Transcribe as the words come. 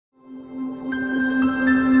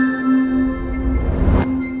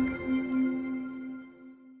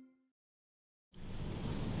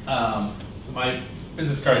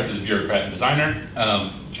character is a bureaucrat and designer.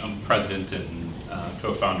 I'm president and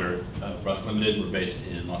co-founder of Rust Limited. We're based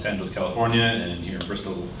in Los Angeles, California, and here in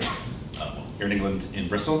Bristol, here in England, in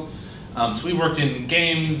Bristol. So we worked in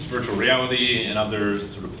games, virtual reality, and other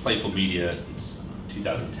sort of playful media since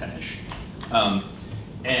 2010-ish.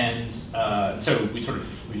 So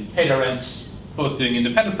we paid our rent both doing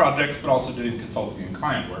independent projects, but also doing consulting and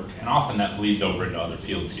client work, and often that bleeds over into other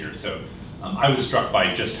fields here. So I was struck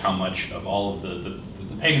by just how much of all of the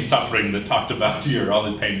pain and suffering that talked about here, all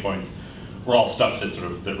the pain points, were all stuff that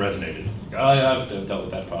that resonated. It's like, oh yeah, I've dealt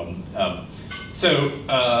with that problem.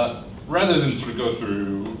 Rather than sort of go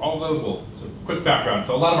through all the, well, sort of quick background.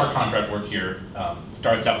 So a lot of our contract work here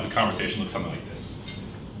starts out with a conversation looks something like this.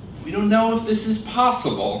 We don't know if this is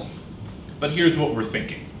possible, but here's what we're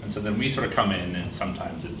thinking. And so then we sort of come in, and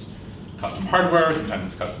sometimes it's custom hardware,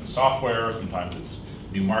 sometimes it's custom software, sometimes it's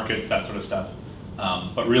new markets, that sort of stuff.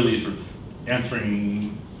 But really sort of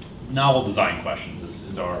answering novel design questions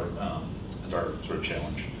is our sort of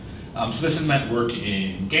challenge. So this has meant work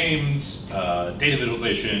in games, data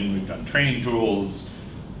visualization, we've done training tools,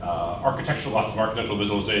 lots of architectural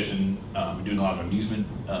visualization. We're doing a lot of amusement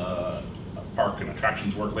park and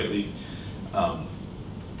attractions work lately,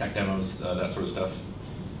 tech demos, that sort of stuff.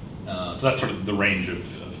 So that's sort of the range of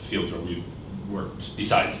fields where we've worked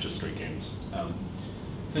besides just straight games.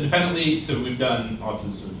 So independently, so we've done lots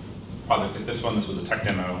of projects like this one. This was a tech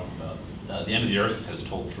demo. The end of the Earth has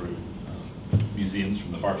told through museums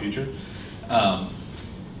from the far future.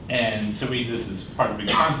 And so this is part of a big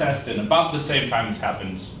contest, and about the same time this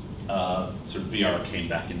happened, sort of VR came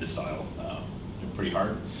back into style pretty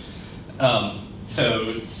hard.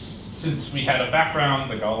 So since we had a background,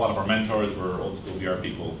 like a lot of our mentors were old school VR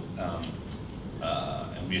people,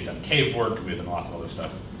 and we had done cave work, we had done lots of other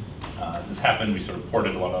stuff. As this happened, we sort of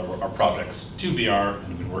ported a lot of our projects to VR and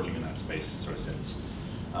have been working in that space sort of since.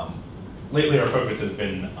 Lately, our focus has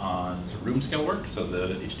been on sort of room scale work. So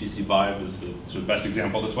the HTC Vive is the sort of best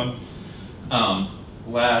example of this one.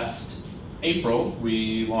 Last April,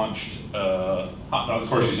 we launched Hot Dogs,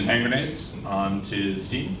 Horseshoes, and Hand Grenades onto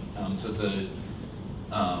Steam. So it's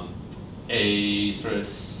a sort of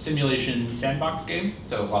simulation sandbox game.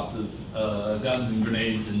 So lots of guns and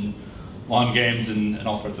grenades and lawn games and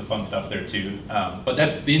all sorts of fun stuff there too. But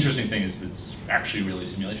that's the interesting thing is it's actually really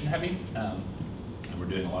simulation heavy. And we're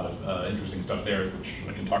doing a lot of interesting stuff there, which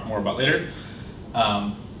I can talk more about later.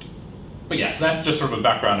 But yeah, so that's just sort of a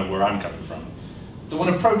background of where I'm coming from. So when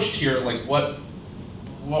approached here, like what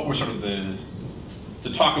were sort of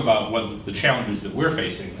to talk about what the challenges that we're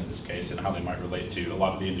facing in this case and how they might relate to a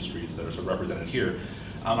lot of the industries that are sort of represented here,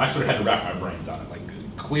 I sort of had to wrap my brains on it. Like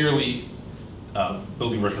clearly,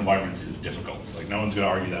 building virtual environments is difficult. Like no one's going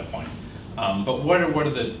to argue that point. But what are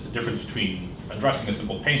the difference between addressing a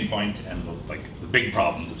simple pain point and the big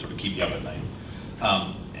problems that sort of keep you up at night?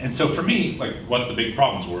 And so for me, like what the big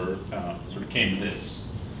problems were, sort of came to this.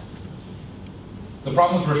 The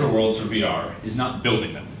problem with virtual worlds for VR is not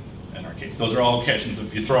building them. In our case, those are all questions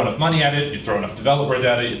of you throw enough money at it, you throw enough developers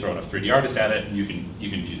at it, you throw enough 3D artists at it, and you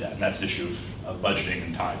can do that. And that's an issue of budgeting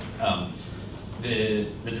and time. The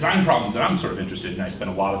design problems that I'm sort of interested in, I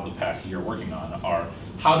spent a lot of the past year working on, are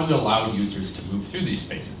how do we allow users to move through these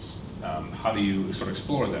spaces? How do you sort of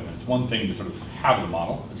explore them? And it's one thing to sort of have the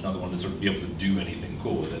model, it's another one to sort of be able to do anything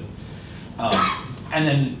cool with it. And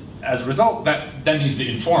then as a result, that then needs to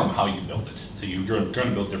inform how you build it. So you're going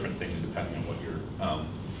to build different things depending on what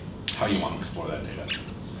how you want to explore that data.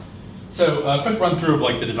 So a quick run through of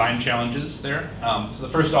like the design challenges there. So the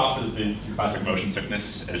first off is the classic motion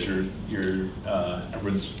sickness, as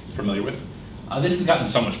everyone's familiar with. This has gotten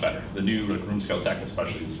so much better. The new room scale tech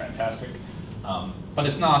especially is fantastic, but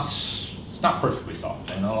it's not perfectly solved.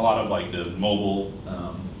 And on a lot of like the mobile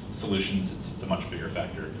solutions, it's a much bigger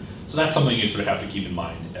factor. So that's something you sort of have to keep in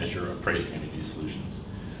mind as you're appraising any of these solutions.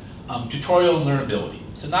 Tutorial and learnability.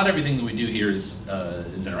 So not everything that we do here is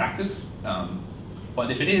interactive. But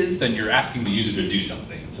if it is, then you're asking the user to do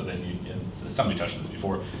something. So then somebody touched on this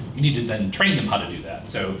before, you need to then train them how to do that.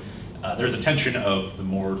 So there's a tension of the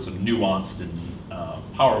more sort of nuanced and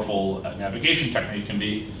powerful navigation technique can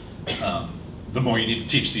be, the more you need to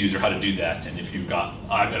teach the user how to do that. And if I've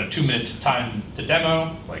got a 2-minute time to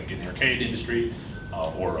demo, like in the arcade industry,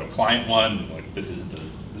 or a client one, like this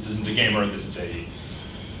isn't a gamer, this is a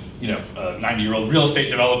 90-year-old real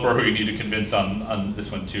estate developer who you need to convince on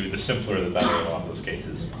this one too. The simpler, the better in a lot of those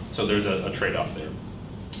cases. So there's a trade-off there.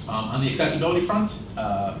 On the accessibility front,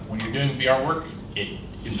 when you're doing VR work, it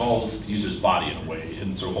involves the user's body in a way,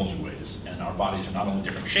 in sort of whole new ways. And our bodies are not only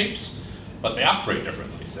different shapes, but they operate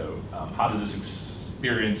differently. So how does this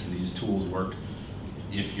experience and these tools work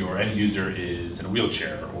if your end user is in a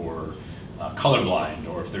wheelchair, or colorblind,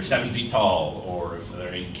 or if they're 7 feet tall, or if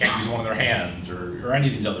they can't use one of their hands, or any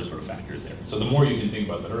of these other sort of factors there. So the more you can think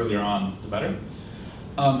about that earlier on, the better.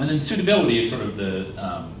 And then suitability is sort of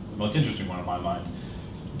the most interesting one in my mind.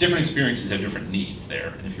 Different experiences have different needs there,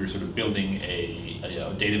 and if you're sort of building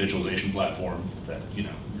a data visualization platform that you're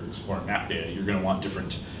exploring map data, you're going to want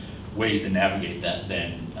different ways to navigate that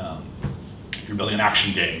than if you're building an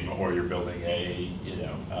action game or you're building a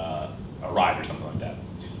ride or something like that.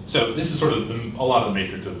 So this is sort of a lot of the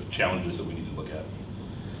matrix of challenges that we need to look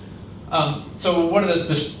at. So what are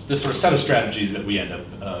the sort of set of strategies that we end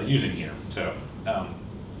up using here? So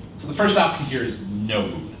the first option here is no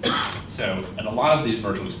movement. So in a lot of these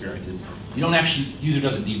virtual experiences, user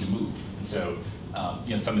doesn't need to move. And so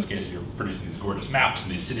in some of these cases, you're producing these gorgeous maps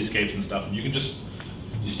and these cityscapes and stuff, and you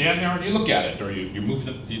stand there and you look at it, or you move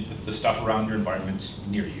the stuff around your environment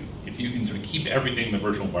near you. If you can sort of keep everything in the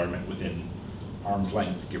virtual environment within arm's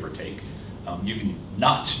length, give or take, you can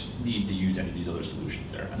not need to use any of these other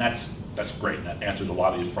solutions there. And that's great, and that answers a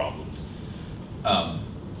lot of these problems.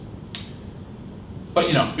 But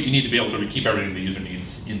you need to be able to sort of keep everything the user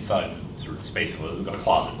needs inside the sort of space of a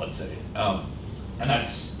closet, let's say. And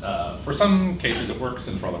that's, for some cases it works,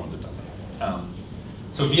 and for other ones it doesn't.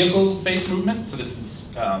 So vehicle-based movement, so this is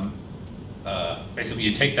basically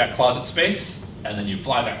you take that closet space, and then you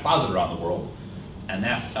fly that closet around the world. And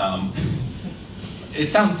that, it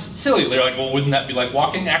sounds silly, they're like, well, wouldn't that be like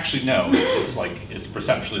walking? Actually, no, it's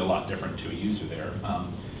perceptually a lot different to a user there.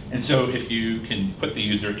 And so if you can put the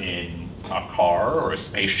user in a car or a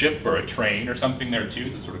spaceship or a train or something there too,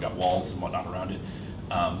 that's sort of got walls and whatnot around it,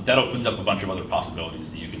 that opens up a bunch of other possibilities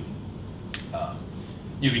that you can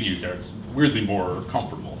use there. It's weirdly more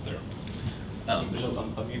comfortable there. There's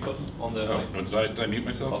a mute button on the... Oh, did I mute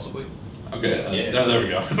myself? Possibly. Okay, there we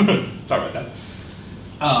go. Sorry about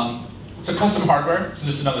that. So custom hardware. So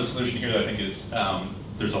this is another solution here that I think is,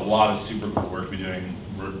 there's a lot of super cool work we're doing.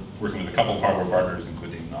 We're working with a couple of hardware partners,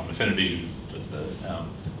 including Affinity, who does the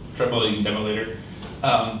Treble demo later.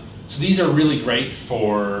 So these are really great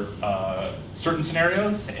for certain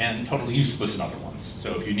scenarios and totally useless in other ones.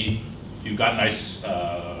 So if you've got nice,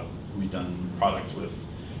 we've done products with,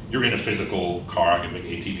 you're in a physical car, like a big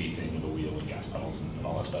ATV thing with a wheel and gas pedals and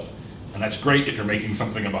all that stuff. And that's great if you're making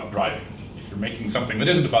something about driving. If you're making something that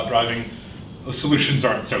isn't about driving, the solutions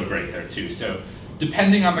aren't so great there too. So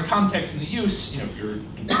depending on the context and the use,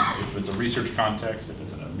 if it's a research context, if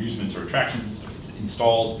it's an amusements or attractions, if it's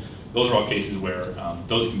installed, those are all cases where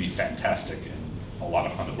those can be fantastic and a lot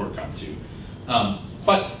of fun to work on too.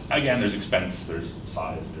 But again, there's expense, there's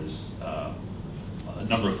size, there's a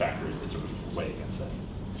number of factors that sort of weigh against that.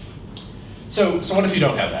 So what if you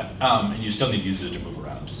don't have that and you still need users to move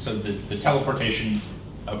around? So the teleportation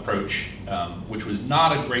approach, which was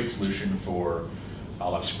not a great solution for a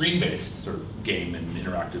lot of screen-based sort of game and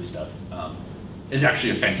interactive stuff, is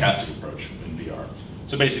actually a fantastic approach in VR.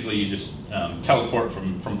 So basically, you just teleport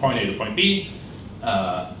from point A to point B,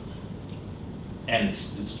 and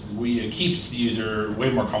it keeps the user way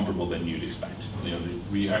more comfortable than you'd expect.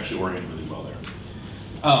 We actually orient really well there.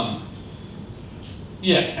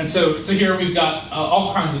 Yeah, and so here we've got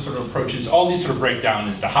all kinds of sort of approaches. All these sort of break down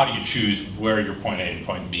as to how do you choose where your point A and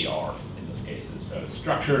point B are in those cases. So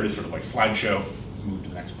structure is sort of like slideshow, move to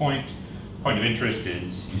the next point. Point of interest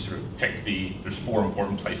is you sort of pick there's 4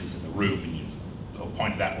 important places in the room, and you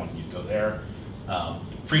point at that one, you go there.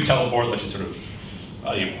 Free teleport lets you sort of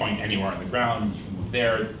you point anywhere on the ground, you can move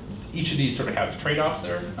there. Each of these sort of have trade-offs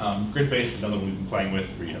there. Grid-based is another one we've been playing with,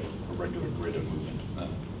 where you have a regular grid of movement.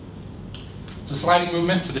 So sliding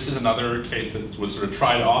movement, so this is another case that was sort of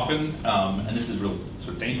tried often, and this is real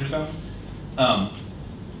sort of danger zone,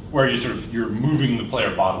 where you're moving the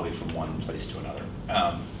player bodily from one place to another.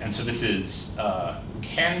 And so this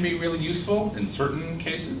can be really useful in certain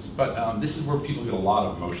cases, but this is where people get a lot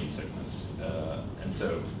of motion sickness. And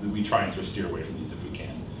so we try and sort of steer away from these if we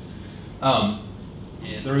can.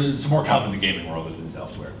 It's more common in the gaming world than it is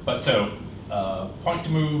elsewhere. But so point to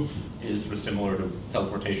move is sort of similar to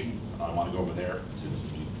teleportation. I want to go over there, so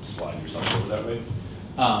you slide yourself over that way.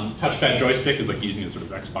 Touchpad joystick is like using a sort of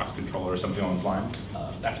Xbox controller or something along those lines.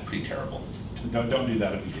 That's pretty terrible. Don't do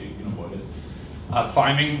that if you can avoid it.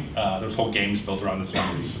 Climbing, there's whole games built around this one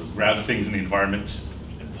where you sort of grab things in the environment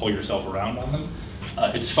and pull yourself around on them.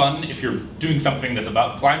 It's fun if you're doing something that's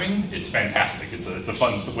about climbing. It's fantastic. It's a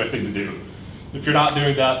fun thing to do. If you're not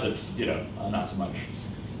doing that, that's not so much.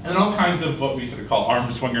 And then all kinds of what we sort of call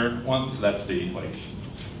arm swinger ones. So that's it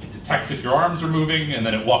detects if your arms are moving, and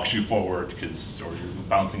then it walks you forward or you're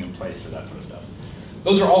bouncing in place or that sort of stuff.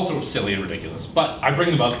 Those are also silly and ridiculous, but I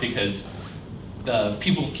bring them up because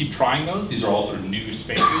people keep trying those. These are all sort of new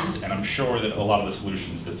spaces, and I'm sure that a lot of the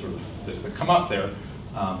solutions that that come up there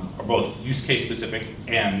are both use case specific,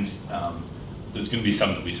 and there's going to be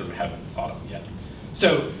some that we sort of haven't thought of yet.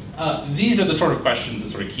 So these are the sort of questions that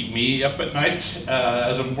sort of keep me up at night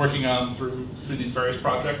as I'm working on through these various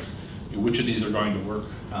projects. Which of these are going to work?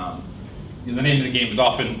 The name of the game is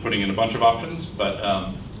often putting in a bunch of options,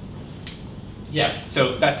 but yeah.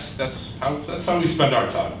 So that's how we spend our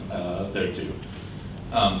time there too.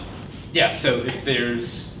 Yeah. So if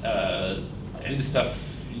there's any of the stuff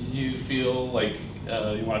you feel like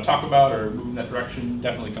you want to talk about or move in that direction,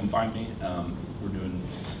 definitely come find me. We're doing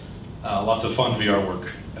lots of fun VR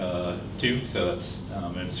work too, so that's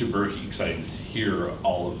it's super exciting to hear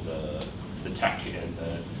all of the tech and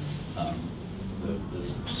the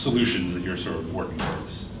solutions that you're sort of working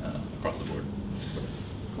towards.